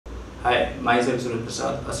Hi, myself Suraj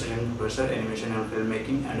Prasad, Assistant Professor, Animation and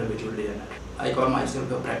Filmmaking and a Visual Designer. I call myself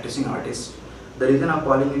a practicing artist. The reason I'm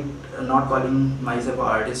not calling myself an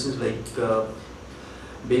artist is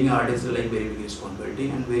being an artist is like very big responsibility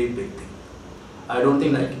and very big thing. I don't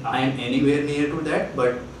think like I am anywhere near to that,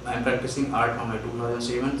 but I'm practicing art from like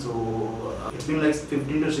 2007, so it's been like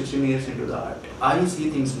 15 to 16 years into the art. I see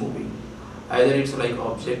things moving, either it's like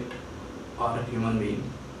object or a human being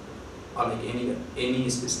or like any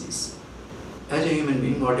species. As a human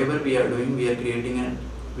being, whatever we are doing, we are creating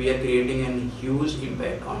a huge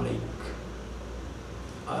impact on like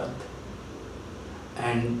earth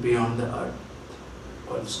and beyond the earth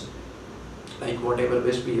also. Like whatever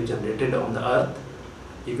waste we have generated on the earth,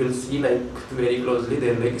 you will see like very closely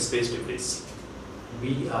they're like space debris.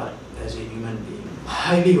 We are as a human being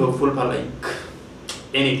highly hopeful for like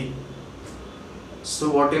anything.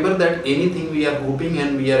 So whatever that anything we are hoping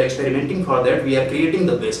and we are experimenting for that, we are creating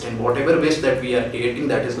the best, and whatever best that we are creating,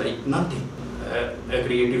 that is like nothing. A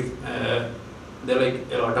creative, there are like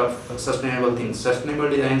a lot of sustainable things. Sustainable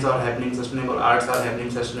designs are happening, sustainable arts are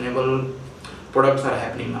happening, sustainable products are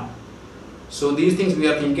happening now. So these things we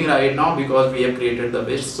are thinking right now because we have created the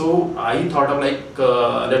best. So I thought of like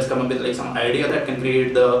let's come up with like some idea that can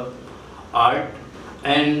create the art.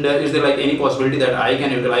 And is there like any possibility that I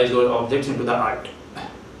can utilize those objects into the art?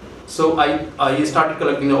 So I started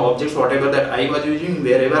collecting the objects, whatever that I was using,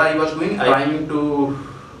 wherever I was going, trying to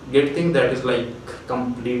get things that is like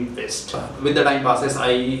complete waste. With the time passes,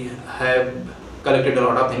 I have collected a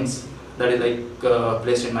lot of things that is like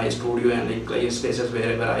placed in my studio and like spaces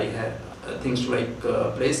wherever I have things to like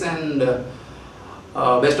place, and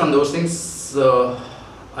based on those things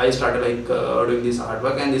I started like doing this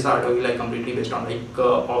artwork, and this artwork is like completely based on like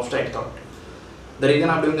abstract thought. The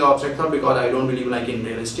reason I'm doing the abstract thought because I don't believe like in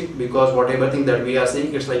realistic, because whatever thing that we are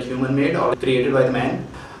seeing, it's like human made or created by the man.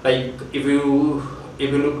 Like if you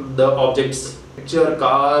look the objects, picture,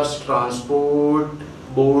 cars, transport,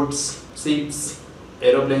 boats, ships,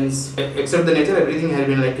 aeroplanes, except the nature, everything has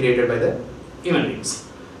been like created by the human beings.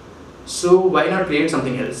 So why not create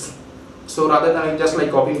something else? So rather than just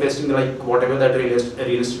like copying pasting like whatever that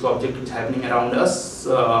realistic object is happening around us,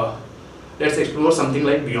 let's explore something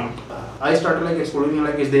like beyond. I started like exploring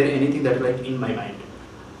like is there anything that is like in my mind.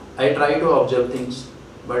 I try to observe things,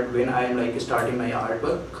 but when I am like starting my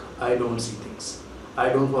artwork, I don't see things. I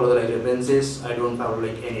don't follow the like references. I don't follow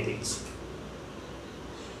like anything.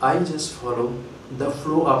 I just follow the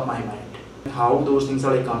flow of my mind. How those things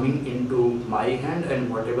are like coming into my hand, and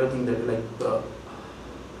whatever thing that is like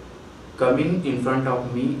coming in front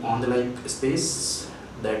of me on the like space,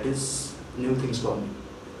 that is new things for me.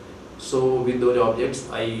 So with those objects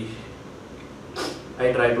I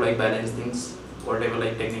try to like balance things, whatever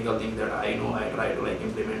like technical things that I know, I try to like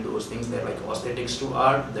implement those things. They're like aesthetics to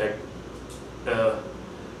art that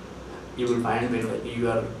you will find when like you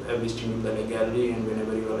are visiting the like gallery, and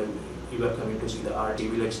whenever you are coming to see the art, you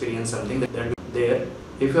will experience something that there.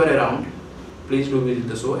 If you are around, please do visit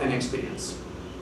the show and experience.